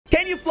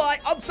you fly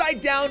upside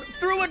down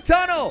through a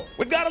tunnel.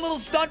 We've got a little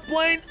stunt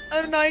plane,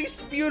 a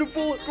nice,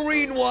 beautiful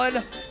green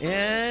one,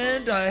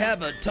 and I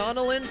have a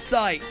tunnel in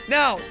sight.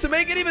 Now, to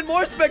make it even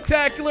more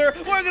spectacular,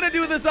 we're gonna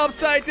do this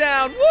upside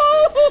down.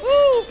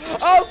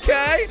 Woo-hoo-hoo!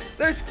 Okay,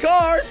 there's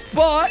cars,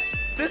 but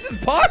this is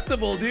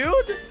possible,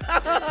 dude.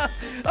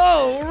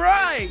 All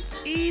right,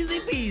 easy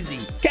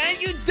peasy.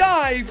 Can you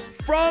dive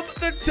from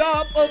the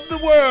top of the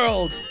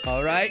world?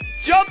 All right,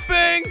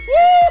 jumping.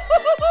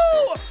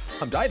 Woo-hoo-hoo!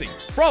 I'm diving,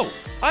 bro.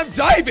 I'm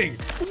diving.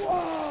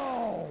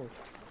 Whoa!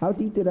 How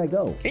deep did I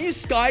go? Can you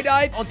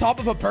skydive on top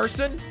of a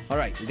person? All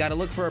right, we gotta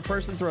look for a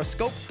person through a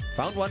scope.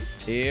 Found one.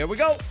 Here we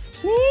go.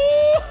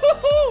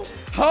 Woo-hoo-hoo!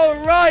 All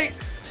right,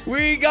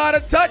 we gotta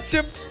touch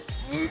him.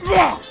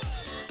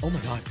 Oh my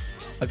God,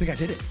 I think I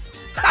did it.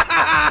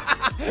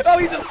 Oh,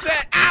 he's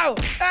upset. Ow!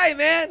 Hey,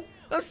 man.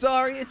 I'm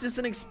sorry. It's just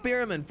an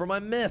experiment for my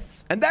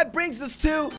myths. And that brings us to